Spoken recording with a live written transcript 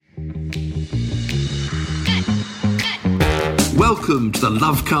Welcome to the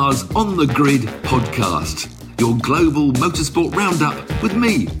Love Cars on the Grid podcast, your global motorsport roundup with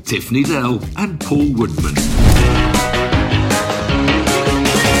me, Tiffany Dell, and Paul Woodman.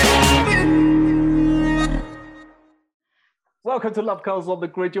 Welcome to Love Cars on the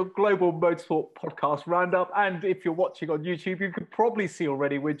Grid, your global motorsport podcast roundup. And if you're watching on YouTube, you can probably see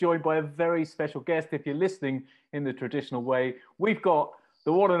already we're joined by a very special guest. If you're listening in the traditional way, we've got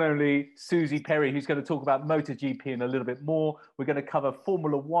the one and only Susie Perry, who's going to talk about MotoGP in a little bit more. We're going to cover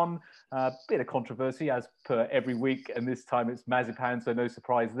Formula One, a bit of controversy as per every week, and this time it's Mazepan, so no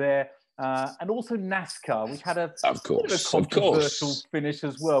surprise there. And also NASCAR, which had a bit of a controversial finish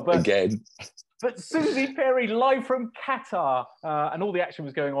as well. But Susie Perry, live from Qatar, and all the action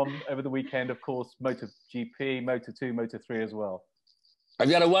was going on over the weekend, of course, MotoGP, Moto2, Moto3 as well. Have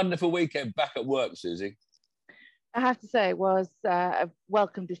you had a wonderful weekend back at work, Susie? I have to say it was a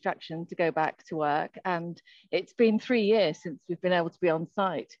welcome distraction to go back to work, and it's been 3 years since we've been able to be on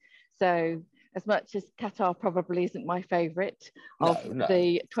site. So as much as Qatar probably isn't my favourite of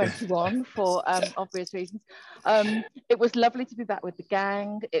the 21 for obvious reasons, it was lovely to be back with the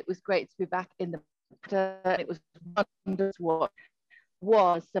gang. It was great to be back in the it was wonders what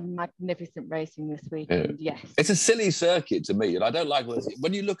was some magnificent racing this weekend. Yes, it's a silly circuit to me, and I don't like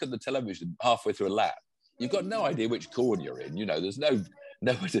when you look at the television halfway through a lap, you've got no idea which corner you're in. You know, there's no,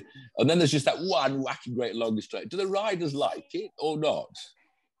 and then there's just that one wacky great long straight. Do the riders like it or not?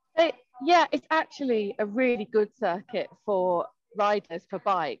 Yeah, it's actually a really good circuit for riders, for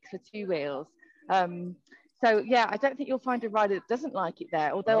bikes, for two wheels. So yeah, I don't think you'll find a rider that doesn't like it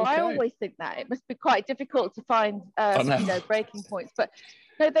there. Although I always think that it must be quite difficult to find, braking points. But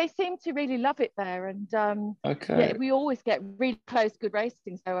no, they seem to really love it there, and yeah, we always get really close, good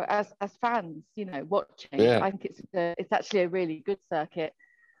racing. So as fans, watching, I think it's actually a really good circuit.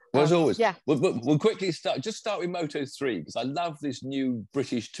 Well, as always, we'll quickly start with Moto3, because I love this new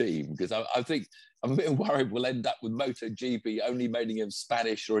British team, because I think I'm a bit worried we'll end up with MotoGP only mainly of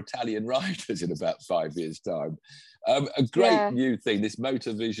Spanish or Italian riders in about 5 years' time. A great new thing, this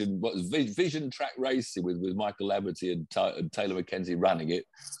Motorvision, Vision Track Racing with Michael Laverty and Taylor Mackenzie running it.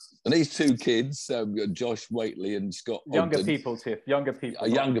 And these two kids, Josh Waitley and Scott Younger Ogden, people, Tiff, younger people.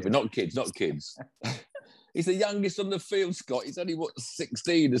 Not kids. He's the youngest on the field, Scott. He's only,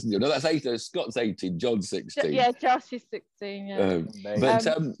 16, isn't he? No, that's 18. Scott's 18, John's 16. Yeah, Josh is 16, yeah. But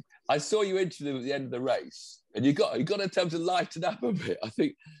I saw you interview them at the end of the race, and you got to tell them to lighten up a bit. I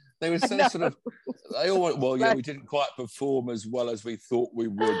think they were so sort of, they all went, we didn't quite perform as well as we thought we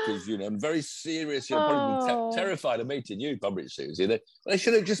would, because, I'm very serious. Probably terrified of meeting you, probably, Susie. They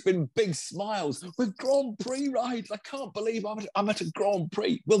should have just been big smiles with Grand Prix rides. I can't believe I'm at a Grand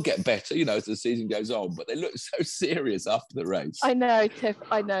Prix. We'll get better, as the season goes on, but they look so serious after the race. I know, Tiff,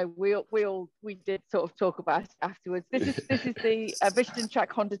 I know. We did sort of talk about it afterwards. This is the Vision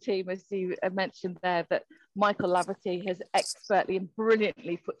Track Honda team, as you mentioned there, that Michael Laverty has expertly and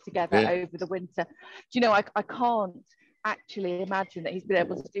brilliantly put together over the winter. Do you know, I can't actually imagine that he's been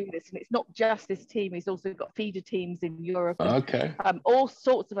able to do this. And it's not just this team, he's also got feeder teams in Europe. And, all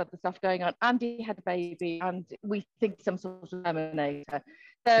sorts of other stuff going on. Andy had a baby, and we think some sort of Terminator.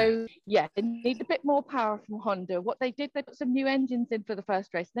 So, yeah, they need a bit more power from Honda. What they did, they put some new engines in for the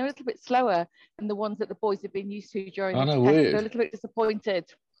first race. They're a little bit slower than the ones that the boys have been used to during the test. They're a little bit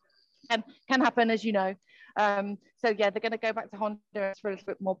disappointed. Can happen, as you know. So yeah, they're going to go back to Honda for a little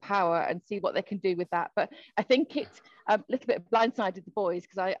bit more power and see what they can do with that. But I think it's a little bit blindsided the boys,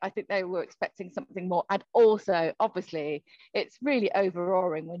 because I think they were expecting something more. And also, obviously, it's really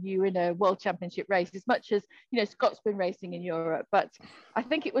overawing when you're in a World Championship race, as much as, Scott's been racing in Europe. But I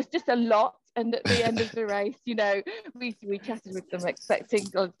think it was just a lot. And at the end of the race, we chatted with them expecting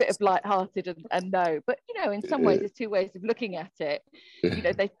a bit of light-hearted and no. But, in some ways, there's two ways of looking at it.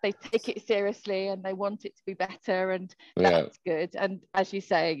 They take it seriously and they want it to be better, and that's good. And as you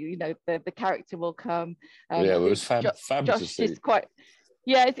say, the character will come. It was fabulous to see. Is quite,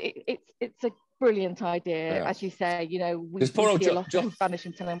 it's a brilliant idea, as you say. We see a lot of Spanish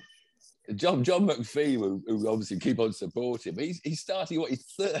and Italian. John McPhee, who obviously keep on supporting him, he's starting his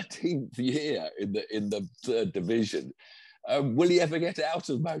 13th year in the third division. Will he ever get out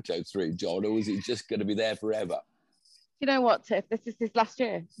of Moto3, John, or is he just going to be there forever? You know what, Tiff? This is his last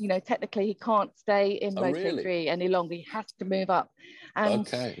year. Technically he can't stay in Moto3 any longer. He has to move up.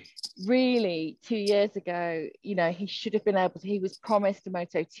 And really, 2 years ago, he should have been able to. He was promised a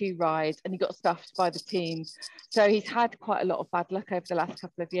Moto2 ride, and he got stuffed by the team. So he's had quite a lot of bad luck over the last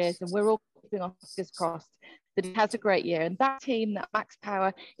couple of years, and we're all keeping our fingers crossed that he has a great year. And that team, that Max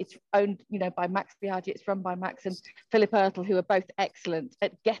Power, it's owned, by Max Biaggi, it's run by Max and Philip Ertl, who are both excellent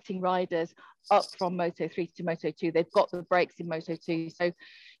at getting riders up from Moto3 to Moto2. They've got the breaks in Moto2. So,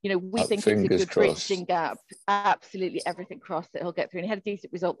 we think it's a good bridging gap. Absolutely everything crossed that he'll get through. And he had a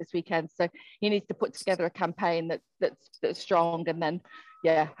decent result this weekend. So he needs to put together a campaign that's strong, and then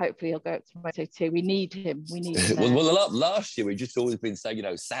hopefully he'll go up to Moto2. We need him. Well, last year we just always been saying,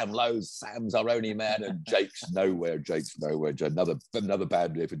 Sam Lowe's, Sam's our only man, and Jake's nowhere. Another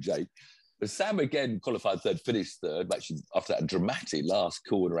bad year for Jake. But Sam again qualified third, finished third, actually after that dramatic last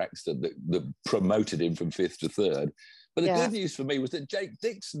corner accident that promoted him from fifth to third. But the good news for me was that Jake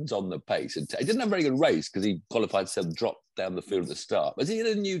Dixon's on the pace. And he didn't have a very good race because he qualified seventh, dropped down the field at the start. Was he in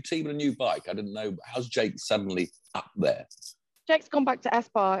a new team and a new bike? I didn't know. How's Jake suddenly up there? Jake's gone back to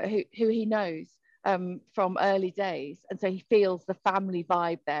Aspar, who he knows from early days. And so he feels the family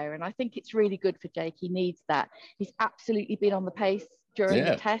vibe there. And I think it's really good for Jake. He needs that. He's absolutely been on the pace during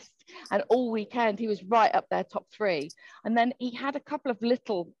the test. And all weekend, he was right up there, top three. And then he had a couple of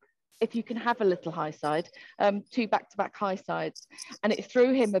little, if you can have a little high side, 2 back-to-back high sides. And it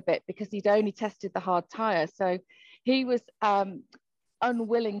threw him a bit because he'd only tested the hard tyre. So he was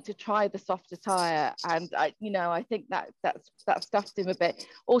unwilling to try the softer tyre, and I think that stuffed him a bit.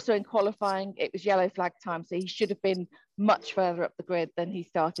 Also in qualifying, it was yellow flag time, so he should have been much further up the grid than he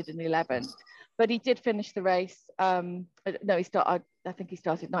started in 11th. But he did finish the race. I think he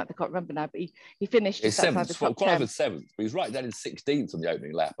started ninth. I can't remember now, but he finished just outside the top 10. 7th, but he's right down in 16th on the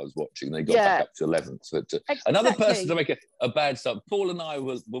opening lap. I was watching, and they got back up to 11th. But another person to make a bad start. Paul and I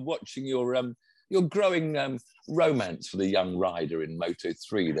were watching your growing romance for the young rider in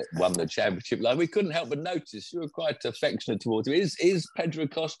Moto3 that won the championship. Like, we couldn't help but notice you were quite affectionate towards him. Is Pedro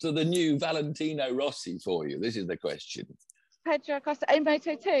Acosta the new Valentino Rossi for you? This is the question. Pedro Acosta in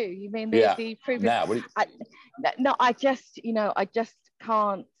Moto2? You mean the previous? I just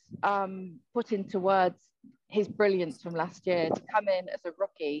can't put into words his brilliance from last year. To come in as a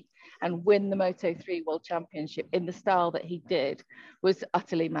rookie and win the Moto3 World Championship in the style that he did was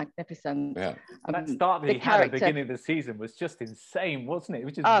utterly magnificent. Yeah. That start that he had at the beginning of the season was just insane, wasn't it? It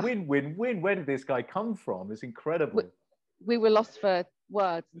was just win, win, win. Where did this guy come from? It's incredible. We were lost for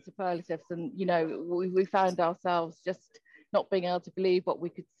words and superlatives, and we found ourselves just not being able to believe what we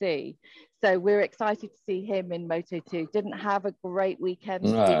could see. So we're excited to see him in Moto2. Didn't have a great weekend,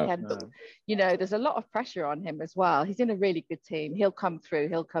 but there's a lot of pressure on him as well. He's in a really good team. He'll come through.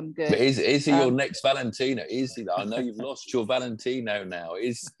 He'll come good. But is he your next Valentino? Is he? I know you've lost your Valentino now.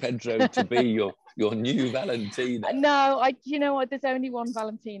 Is Pedro to be your new Valentino? No, there's only one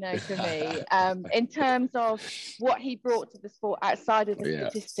Valentino for me. In terms of what he brought to the sport outside of the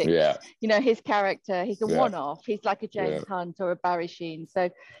statistics, his character, he's a one-off. He's like a James Hunt or a Barry Sheene. So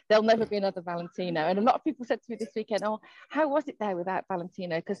there'll never be another Valentino. And a lot of people said to me this weekend, how was it there without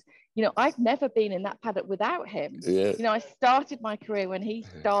Valentino? Because, I've never been in that paddock without him. Yeah. I started my career when he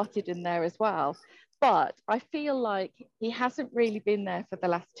started in there as well. But I feel like he hasn't really been there for the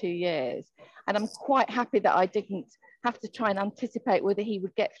last 2 years. And I'm quite happy that I didn't have to try and anticipate whether he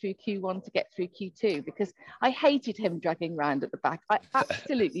would get through Q1 to get through Q2, because I hated him dragging around at the back. I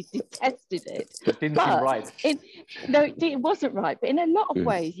absolutely detested it. Didn't seem right. It wasn't right. But in a lot of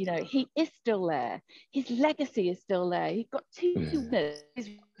ways, he is still there. His legacy is still there. He's got 2 winners. He's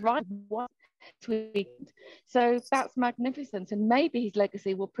right one weekend. So that's magnificent. And maybe his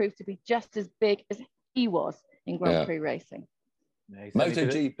legacy will prove to be just as big as he was in Grand Prix racing.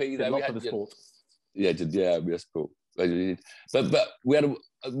 MotoGP, though, we had the sport. Yes, cool. But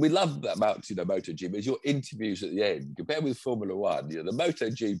we love that about MotoGP is your interviews at the end compared with Formula One. The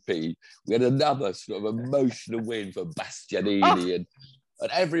MotoGP, we had another sort of emotional win for Bastianini and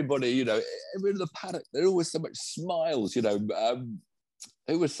everybody. Everyone in the paddock, there always so much smiles.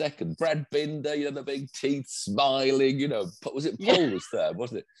 Who was second? Brad Binder. The big teeth, smiling. Was it Paul was third,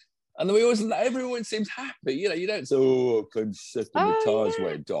 wasn't it? And then everyone seems happy. You don't say, the tyres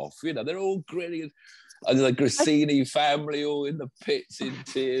went off. They're all grinning. And the Grassini family all in the pits in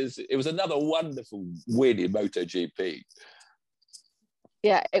tears. It was another wonderful win in MotoGP.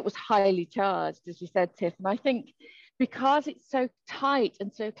 Yeah, it was highly charged, as you said, Tiff. And I think because it's so tight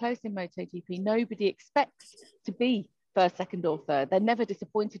and so close in MotoGP, nobody expects to be first, second or third. They're never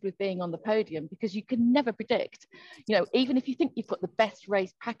disappointed with being on the podium because you can never predict. Even if you think you've got the best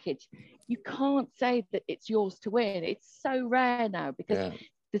race package, you can't say that it's yours to win. It's so rare now because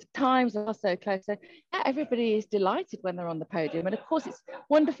the times are so close. So yeah, everybody is delighted when they're on the podium. And of course, it's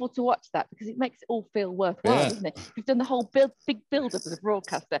wonderful to watch that because it makes it all feel worthwhile, doesn't it? You've done the whole big build up as a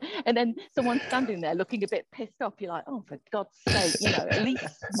broadcaster, and then someone standing there looking a bit pissed off. You're like, oh, for God's sake, you know, at least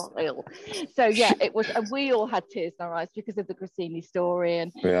smile. So yeah, it was, and we all had tears in our eyes because of the Gresini story.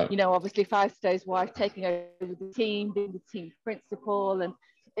 And, you know, obviously Fausto's wife taking over the team, being the team principal, and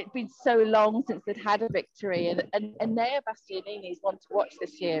it'd been so long since they'd had a victory, and Nea Bastianini is one to watch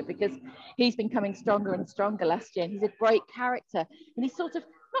this year because he's been coming stronger and stronger last year, and he's a great character, and he sort of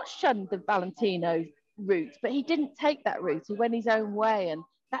not shunned the Valentino route, but he didn't take that route. He went his own way, and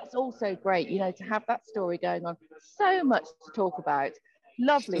that's also great, you know, to have that story going on. So much to talk about.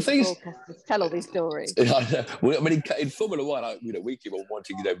 Lovely broadcasters tell all these stories. Well, I mean, in Formula One, you know, we keep on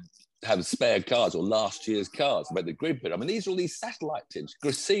wanting, you know, have spare cars or last year's cars about the grid. But I mean, these are all these satellite teams.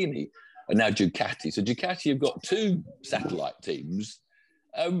 Gresini and now Ducati. So Ducati have got 2 satellite teams.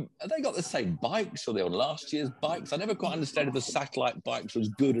 Have they got the same bikes? Or are they on last year's bikes? I never quite understand if the satellite bikes are as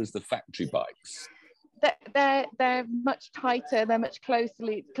good as the factory bikes. They're much tighter. They're much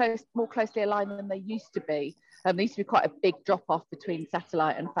more closely aligned than they used to be. There used to be quite a big drop off between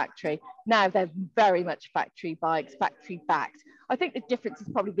satellite and factory. Now they're very much factory bikes, factory backed. I think the difference is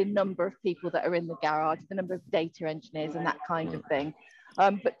probably the number of people that are in the garage, the number of data engineers and that kind of thing.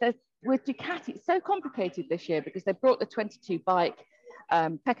 But with Ducati, it's so complicated this year because they brought the 22 bike.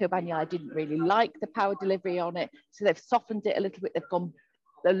 Pecco Bagnaia didn't really like the power delivery on it, so they've softened it a little bit. They've gone,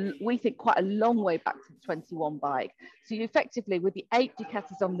 we think, quite a long way back to the 21 bike. So you effectively, with the 8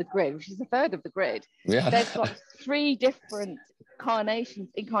 Ducatis on the grid, which is a third of the grid, they've got 3 different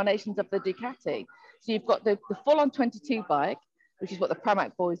incarnations of the Ducati. So you've got the full-on 22 bike, which is what the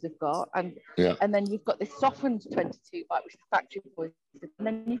Pramac boys have got, and then you've got this softened 22 bike, which the factory boys have, and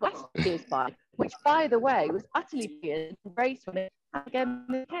then you've got last year's bike, which, by the way, was utterly weird to race on it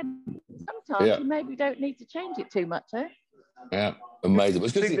again. Sometimes you maybe don't need to change it too much, eh? Yeah, amazing. It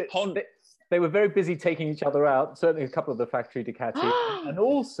was they were very busy taking each other out, certainly a couple of the factory Ducati. And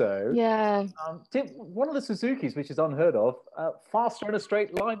also, one of the Suzukis, which is unheard of, faster in a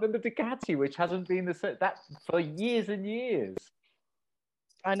straight line than the Ducati, which hasn't been that for years and years.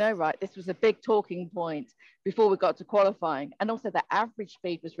 I know, right? This was a big talking point before we got to qualifying. And also the average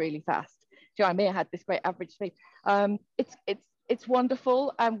speed was really fast. Jaromir had this great average speed. It's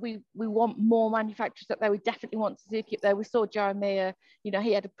wonderful, and we want more manufacturers up there. We definitely want Suzuki up there. We saw Jaromir, you know,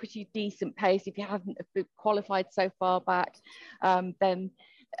 he had a pretty decent pace. If he hadn't qualified so far back, then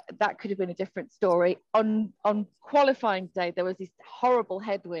that could have been a different story. On qualifying day, there was this horrible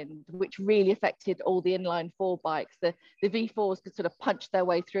headwind, which really affected all the inline 4 bikes. The V4s could sort of punch their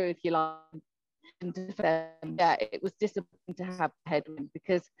way through, if you like. And it was disappointing to have headwind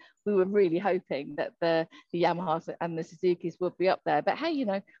because we were really hoping that the Yamahas and the Suzukis would be up there. But hey, you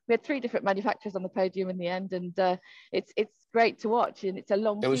know, we had 3 different manufacturers on the podium in the end, and it's great to watch, and it's a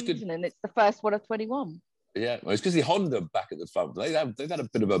long season, and it's the first one of 21. Yeah, well, it's because the Honda back at the front, they've had a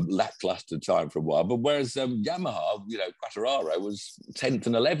bit of a lackluster time for a while. But whereas Yamaha, you know, Quartararo was 10th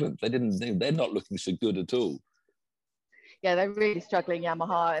and 11th. They're not looking so good at all. Yeah, they're really struggling,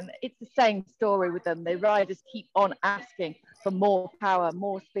 Yamaha, and it's the same story with them. The riders keep on asking for more power,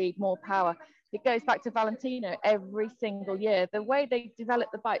 more speed, more power. It goes back to Valentino every single year. The way they develop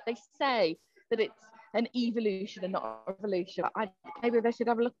the bike, they say that it's an evolution and not a revolution. Maybe they should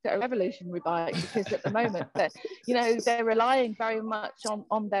have a look at a revolutionary bike, because at the moment, you know, they're relying very much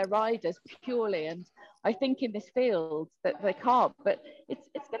on their riders purely. And I think in this field that they can't. But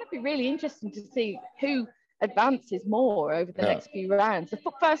it's going to be really interesting to see who advances more over the next few rounds. The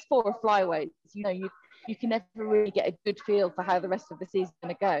first 4 are flyweights. You know, you can never really get a good feel for how the rest of the season is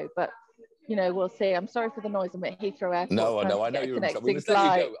going to go. But you know, we'll see. I'm sorry for the noise. I'm at Heathrow Airport. No, I know you're in trouble.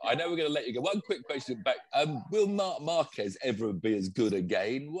 I know we're going to let you go. One quick question back. Will Marc Marquez ever be as good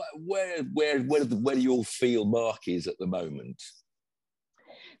again? Where do you all feel Marc is at the moment?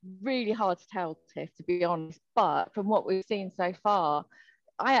 Really hard to tell, Tiff, to be honest. But from what we've seen so far,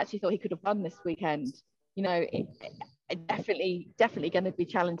 I actually thought he could have won this weekend. You know, it definitely going to be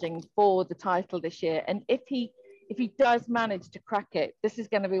challenging for the title this year. And if he does manage to crack it, this is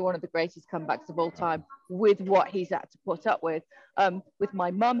going to be one of the greatest comebacks of all time with what he's had to put up with. With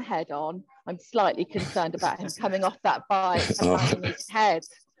my mum head on, I'm slightly concerned about him coming off that bike and banging his head.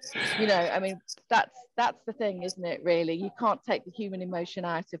 You know, I mean, that's the thing, isn't it, really? You can't take the human emotion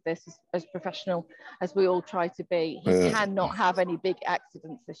out of this as professional as we all try to be. He cannot have any big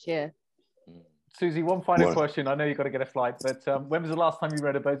accidents this year. Susie, one final question. I know you've got to get a flight, but when was the last time you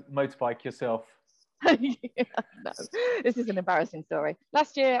rode a motorbike yourself? No, this is an embarrassing story.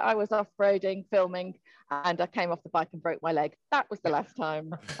 Last year I was off-roading, filming, and I came off the bike and broke my leg. That was the last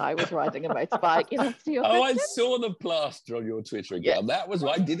time I was riding a motorbike. In answer to your Oh, question. I saw the plaster on your Twitter account. Yeah. That was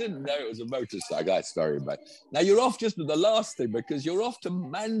why I didn't know it was a motorcycle. That's very bad. Now you're off just to the last thing, because you're off to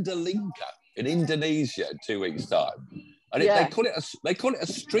Mandalika in Indonesia in 2 weeks' time. And Yeah. they call it a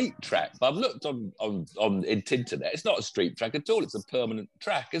street track. But I've looked on internet. It's not a street track at all. It's a permanent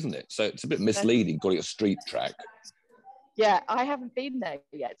track, isn't it? So it's a bit misleading calling it a street track. Yeah, I haven't been there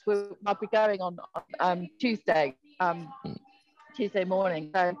yet. I'll be going on Tuesday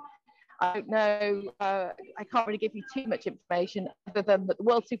morning. So I don't know. I can't really give you too much information other than that the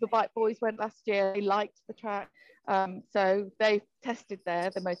World Superbike boys went last year. They liked the track. So they tested there,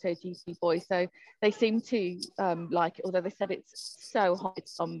 the MotoGP boys. So they seem to like it, although they said it's so hot,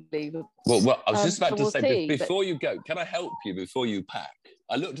 it's unbelievable. Well, I was just about so to we'll say, see, before you go, can I help you before you pack?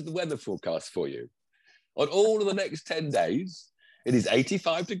 I looked at the weather forecast for you. On all of the next 10 days, it is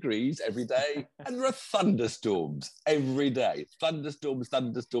 85 degrees every day, and there are thunderstorms every day. Thunderstorms.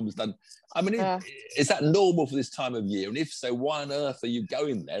 I mean, is that normal for this time of year? And if so, why on earth are you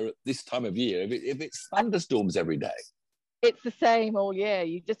going there at this time of year if it's thunderstorms every day? It's the same all year.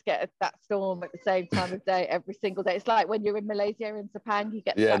 You just get that storm at the same time of day every single day. It's like when you're in Malaysia and Japan, you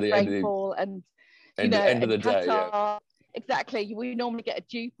get that rainfall and end of the day. Yeah. Exactly. We normally get a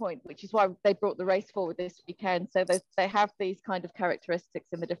dew point, which is why they brought the race forward this weekend. So they have these kind of characteristics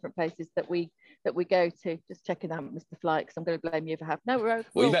in the different places that we go to. Just checking out Mr. Fly, because I'm going to blame you for having. No, we're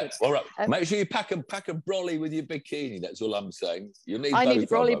all right. Make sure you pack a brolly with your bikini. That's all I'm saying. You need. I need a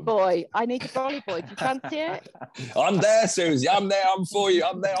brolly boy. I need a brolly boy. Do you fancy it? I'm there, Susie. I'm there. I'm for you.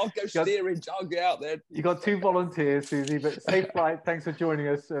 I'm there. I'll go steerage. I'll get out there. You got 2 volunteers, Susie. But safe flight. Thanks for joining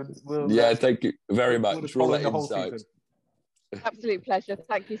us. Thank you very much for all that insight. Absolute pleasure.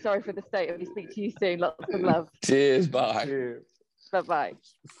 Thank you. Sorry for the state of me. Speak to you soon. Lots of love. Cheers. Bye. Cheers. Bye-bye.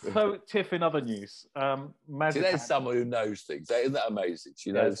 So, Tiff, in other news, there's someone who knows things. Isn't that amazing?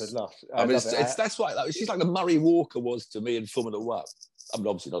 She knows. I mean, that's why she's like the Murray Walker was to me in Formula One. I'm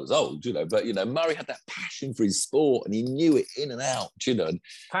obviously not as old, but Murray had that passion for his sport, and he knew it in and out, And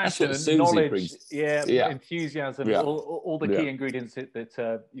passion, knowledge, brings. Enthusiasm, all the key ingredients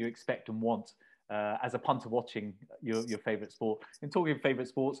that you expect and want. As a punter watching your favourite sport. And talking of favourite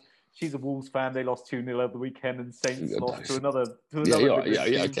sports, she's a Wolves fan. They lost 2-0 over the weekend, and Saints lost to another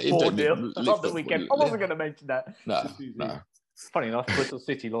 4-0 over the weekend. I wasn't going to mention that. No. Funny enough, Bristol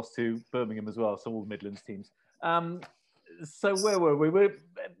City lost to Birmingham as well, so all the Midlands teams. So where were we? We're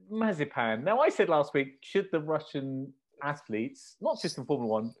Mazepan. Now, I said last week, should the Russian athletes, not just in Formula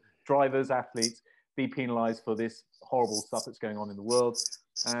One, drivers, athletes, be penalised for this horrible stuff that's going on in the world?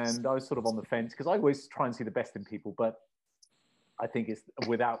 And I was sort of on the fence, because I always try and see the best in people, but I think it's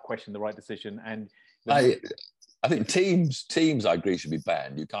without question the right decision. And I think teams I agree should be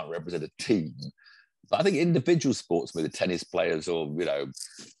banned. You can't represent a team. But I think individual sports, with the tennis players or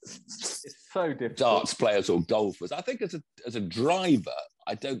it's so difficult. Darts players or golfers. I think as a driver,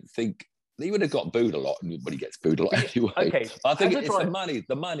 I don't think he would have got booed a lot, but he gets booed a lot anyway. Okay. I think it's the money.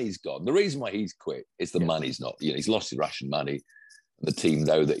 The money's gone. The reason why he's quit is the money's not. He's lost his Russian money. The team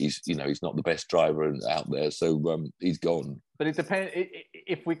know that he's not the best driver out there, so he's gone. But it depends.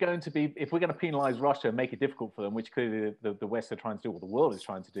 If we're going to penalise Russia and make it difficult for them, which clearly the West are trying to do, or the world is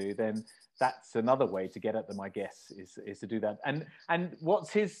trying to do, then that's another way to get at them, I guess, is to do that. And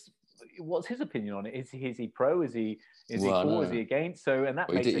what's his opinion on it? Is he pro? Is he for? No. Is he against? So, and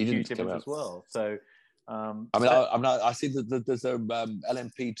that makes a huge difference as well. So. I see that there's a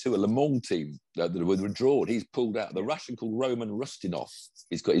LMP2, a Le Mans team that were withdrawn. He's pulled out. The Russian called Roman Rustinov.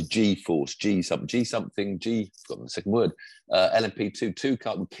 He's got his G-Force, forgotten the second word. LMP2,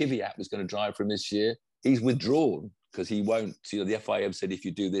 2-car. Kvyat was going to drive for him this year. He's withdrawn because he won't. The FIM said if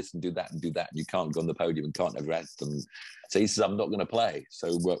you do this and do that and do that, you can't go on the podium and can't have them. So he says, I'm not going to play.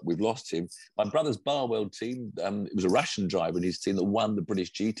 So we've lost him. My brother's Barwell team, it was a Russian driver in his team that won the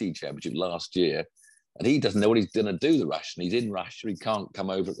British GT Championship last year. And he doesn't know what he's going to do, the Russian. He's in Russia. He can't come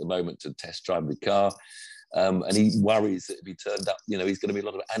over at the moment to test drive the car. And he worries that if he turned up, he's going to be a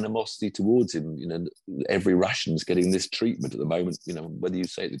lot of animosity towards him. Every Russian's getting this treatment at the moment, whether you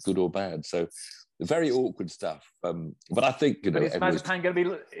say it's good or bad. So very awkward stuff. But I think, But is Mazepan going to be,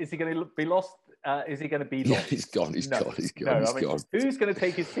 is he going to be lost? Is he going to be lost? Yeah, he's gone. He's gone. Who's going to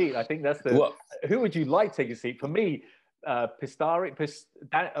take his seat? I think that's who would you like to take his seat? For me, Oscar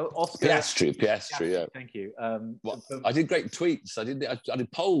Piastri, yeah. Thank you. I did great tweets. I did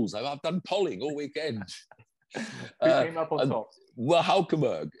polls. I've done polling all weekend. Who came up on top? Well,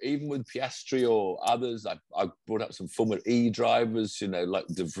 Hulkenberg, even with Piastri or others, I brought up some Formula E drivers, like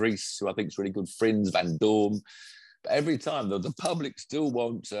De Vries, who I think is really good friends, Van Dorn. But every time, the public still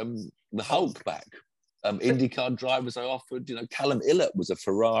want the Hulk back. IndyCar drivers I offered, Callum Ilott was a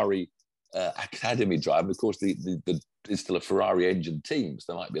Ferrari academy driver. Of course, it's still a Ferrari engine team,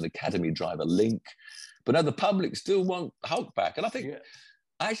 so there might be an academy driver link. But no, the public still want Hulk back. And I think... Yeah.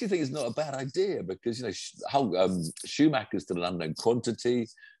 I actually think it's not a bad idea because, Schumacher's still an unknown quantity.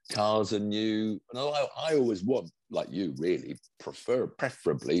 Cars are new. And I always want, like you really,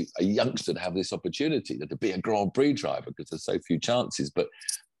 preferably a youngster to have this opportunity, to be a Grand Prix driver because there's so few chances. But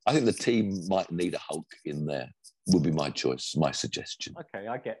I think the team might need a Hulk in there. Would be my choice, my suggestion. Okay,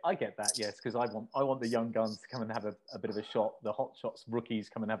 I get that, yes, because I want the young guns to come and have a bit of a shot. The hot shots rookies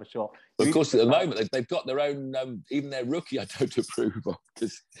come and have a shot. But of course, at the moment they've got their own. Even their rookie, I don't approve of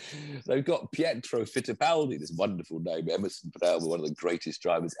because they've got Pietro Fittipaldi, this wonderful name, Emerson Fittipaldi, one of the greatest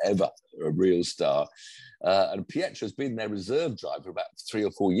drivers ever, a real star. And Pietro's been their reserve driver for about 3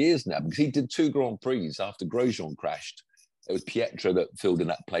 or 4 years now because he did 2 Grand Prix after Grosjean crashed. It was Pietro that filled in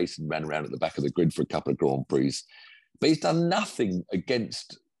that place and ran around at the back of the grid for a couple of Grand Prix. But he's done nothing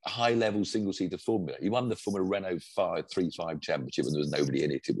against high-level single-seater Formula. He won the Formula Renault 3.5 championship when there was nobody in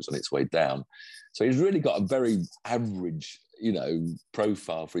it. It was on its way down. So he's really got a very average,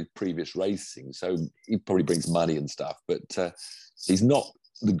 profile for his previous racing. So he probably brings money and stuff. But he's not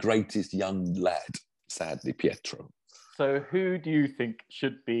the greatest young lad, sadly, Pietro. So who do you think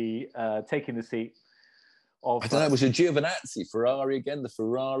should be taking the seat? I don't know, was it Giovinazzi, Ferrari again? The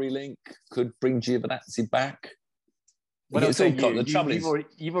Ferrari link could bring Giovinazzi back. Well,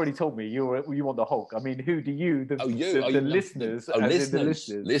 you've already told me you want the Hulk. I mean, who do you, the listeners,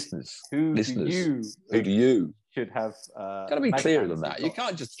 listeners, who do you should have? Got to be clearer than that. You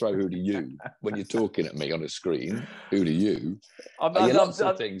can't just throw who do you when you're talking at me on a screen. Who do you? Lots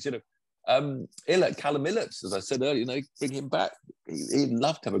of things, Callum Ilott, as I said earlier, bring him back. He'd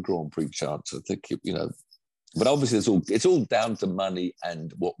love to have a Grand Prix chance. I think, but obviously it's all down to money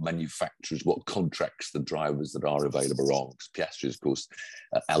and what manufacturers, what contracts the drivers that are available are on. Because Piastri, of course,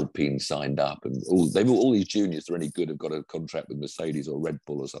 Alpine signed up, and all these juniors that are any good have got a contract with Mercedes or Red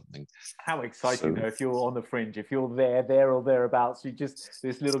Bull or something. How exciting, though, if you're on the fringe, if you're there or thereabouts, you just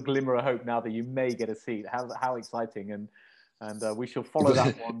this little glimmer of hope now that you may get a seat. How exciting. And we shall follow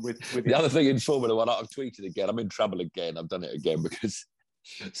that one with the other thing in Formula One. I've tweeted again. I'm in trouble again. I've done it again because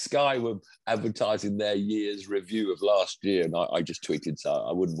Sky were advertising their year's review of last year, and I just tweeted, so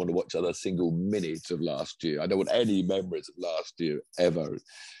I wouldn't want to watch another single minute of last year. I don't want any memories of last year ever.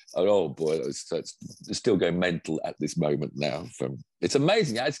 And oh boy, it's still going mental at this moment now. It's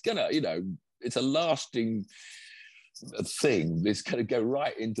amazing. It's gonna, it's a lasting thing. It's going to go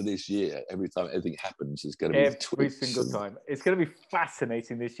right into this year. Every time anything happens, it's going to be every single time. It's going to be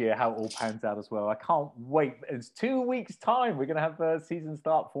fascinating this year how it all pans out as well. I can't wait. It's 2 weeks' time. We're going to have a season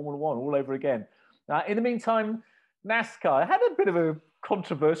start Formula One all over again. In the meantime, NASCAR had a bit of a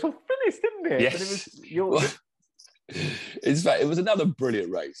controversial finish, didn't it? Yes. In fact, it was another brilliant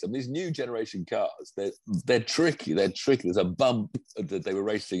race. I mean, these new generation cars, they're tricky. They're tricky. There's a bump that they were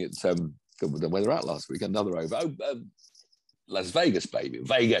racing at when they were out last week, another over. Las Vegas, baby.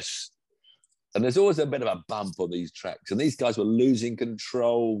 Vegas. And there's always a bit of a bump on these tracks. And these guys were losing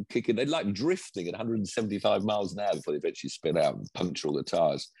control, kicking. They're like drifting at 175 miles an hour before they eventually spin out and puncture all the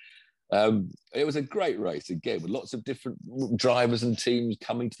tyres. It was a great race, again, with lots of different drivers and teams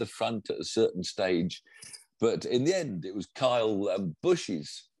coming to the front at a certain stage. But in the end, it was Kyle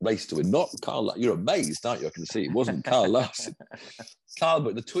Busch's race to win, not Carl. You're amazed, aren't you? I can see it wasn't Kyle Larson.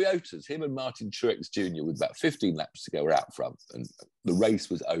 But the Toyotas, him and Martin Truex Jr. with about 15 laps to go were out front, and the race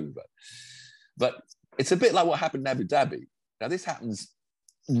was over. But it's a bit like what happened in Abu Dhabi. Now, this happens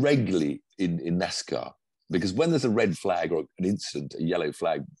regularly in NASCAR, because when there's a red flag or an incident, a yellow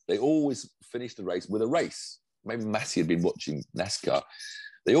flag, they always finish the race with a race. Maybe Massey had been watching NASCAR.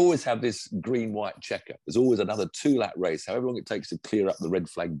 They always have this green-white checker. There's always another 2-lap race, however long it takes to clear up the red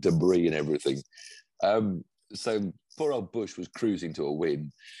flag debris and everything. So poor old Busch was cruising to a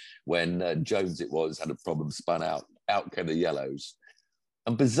win when Jones, had a problem, spun out. Out came the yellows.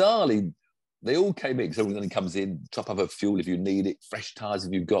 And bizarrely, they all came in, because everyone comes in, top up of fuel if you need it, fresh tyres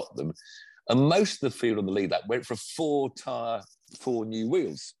if you've got them. And most of the field on the lead lap went for 4 new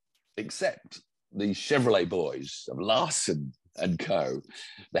wheels, except the Chevrolet boys of Larson and co,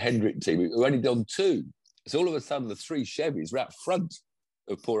 the Hendrick team, who only done 2. So all of a sudden, the 3 Chevys were out front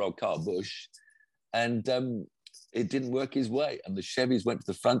of poor old Kyle Busch, and it didn't work his way. And the Chevys went to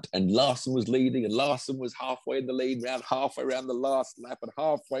the front, and Larson was leading, and Larson was halfway in the lead, halfway around the last lap, and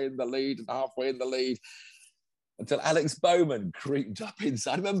halfway in the lead, and halfway in the lead. until Alex Bowman creeped up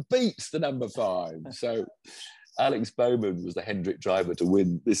inside him and beats the number 5. So Alex Bowman was the Hendrick driver to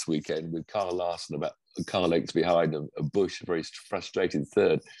win this weekend, with Carl Larson about a car length behind him, and Bush a very frustrated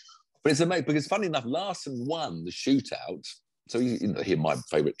third. But it's amazing because, funny enough, Larson won the shootout. So he's my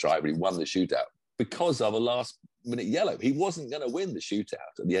favourite driver. He won the shootout because of a last-minute yellow. He wasn't going to win the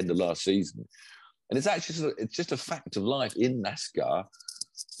shootout at the end of last season. And it's just a fact of life in NASCAR.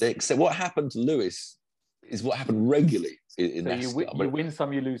 Except what happened to Lewis is what happened regularly in NASCAR. You win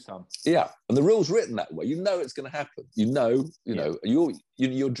some, you lose some. Yeah, and the rule's written that way. You know it's going to happen. You know.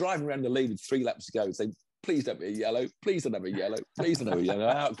 You're driving around the lead with 3 laps to go and say, please don't be a yellow. Please don't have a yellow. Please don't have a yellow.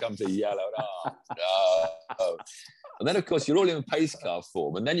 Out comes a yellow. No. And then, of course, you're all in a pace car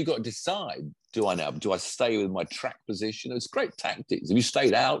form, and then you've got to decide: do I stay with my track position? It's great tactics. If you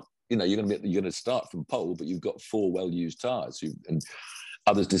stayed out, you're going to start from pole, but you've got 4 well-used tyres, and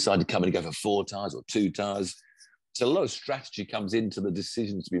others decide to come in and go for 4 tyres or 2 tyres. So a lot of strategy comes into the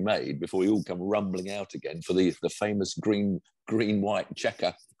decisions to be made before we all come rumbling out again for the famous green-white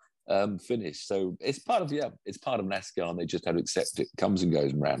checker finish. So it's part of NASCAR, and they just have to accept it. Comes and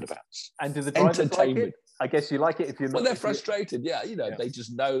goes in roundabouts. And do the drivers like it? I guess you like it if you're not. Well, they're frustrated. Yeah, they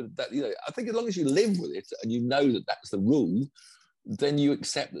just know that. I think as long as you live with it and you know that that's the rule, then you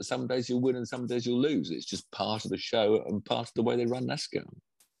accept that some days you'll win and some days you'll lose. It's just part of the show and part of the way they run NASCAR.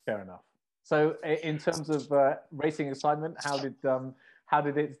 Fair enough. So, in terms of racing excitement, how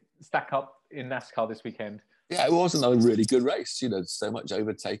did it stack up in NASCAR this weekend? Yeah, it was another really good race. So much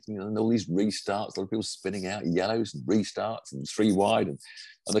overtaking and all these restarts. A lot of people spinning out yellows and restarts and 3 wide. And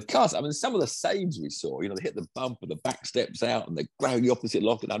the cars, some of the saves we saw, they hit the bump and the back steps out and they're grabbing the opposite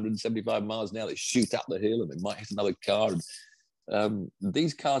lock at 175 miles an hour. They shoot up the hill and they might hit another car. And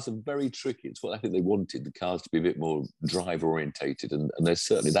these cars are very tricky. It's what I think they wanted, the cars to be a bit more driver-orientated. And there's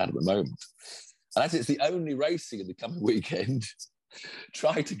certainly that at the moment. And as it's the only racing in the coming weekend,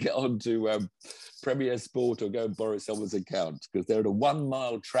 try to get on to Premier Sport or go and borrow someone's account, because they're at a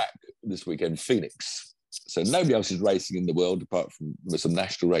 1-mile track this weekend, Phoenix. So nobody else is racing in the world apart from some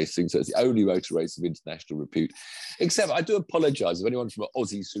national racing. So it's the only motor race of international repute. Except I do apologise if anyone from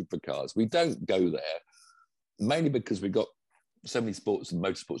Aussie Supercars. We don't go there, mainly because we've got so many sports and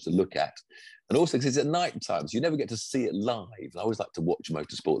motorsports to look at. And also because it's at night time, so you never get to see it live. I always like to watch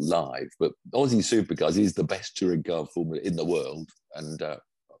motorsport live, but Aussie Supercars is the best touring car formula in the world. And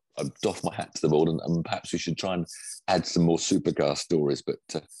I doff my hat to them all, and perhaps we should try and add some more supercar stories, but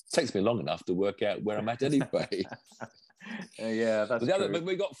it takes me long enough to work out where I'm at anyway. Yeah, that's true. But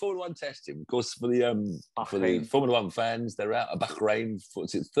we got Formula 1 testing, of course, for the Formula 1 fans. They're out of Bahrain for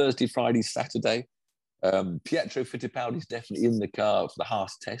Thursday, Friday, Saturday. Pietro Fittipaldi's definitely in the car for the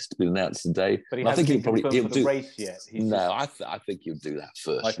Haas test, been announced today. But he hasn't been confirmed for the race yet. I think he'll do that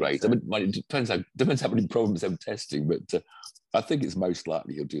first race. So. It depends how many problems they're testing, but I think it's most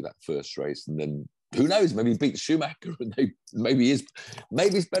likely he'll do that first race, and then who knows? Maybe he beats Schumacher, and maybe he's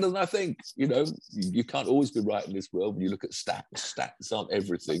better than I think. You can't always be right in this world when you look at stats. Stats aren't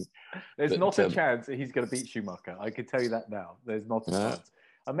everything. There's not a chance that he's going to beat Schumacher. I can tell you that now. There's not a chance.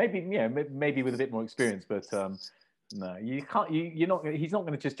 Maybe with a bit more experience, but no, you can't. You're not. He's not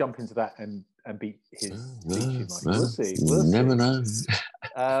going to just jump into that and beat Schumacher. We'll see. Never know.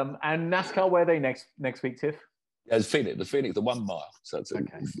 And NASCAR, where are they next week, Tiff? Yeah, it's Phoenix, the 1 mile. So it's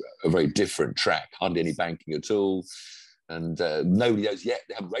a very different track, hardly any banking at all. And nobody knows yet.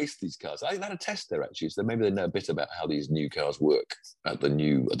 They haven't raced these cars. I think they had a test there, actually. So maybe they know a bit about how these new cars work at the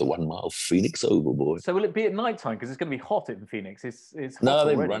 1 mile Phoenix Oval, boy. So will it be at night time? Because it's going to be hot in Phoenix. It's hot. No,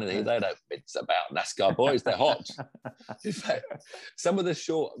 they're running here. They don't. It's about NASCAR boys. They're hot. In fact, some of the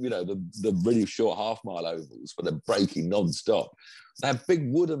short, the really short half-mile ovals where they're braking non-stop, they have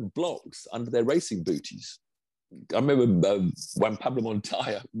big wooden blocks under their racing booties. I remember when Pablo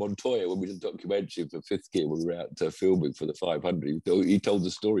Montoya, when we did a documentary for Fifth Gear, when we were out filming for the 500, he told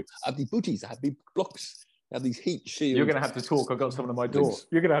the story. I have these booties, I have these blocks, I have these heat shields. You're going to have to talk. I've got someone at my door.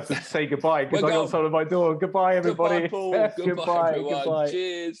 You're going to have to say goodbye because I got someone at my door. Goodbye, everybody. Goodbye, Paul. Goodbye, everyone. Goodbye.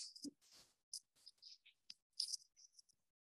 Cheers.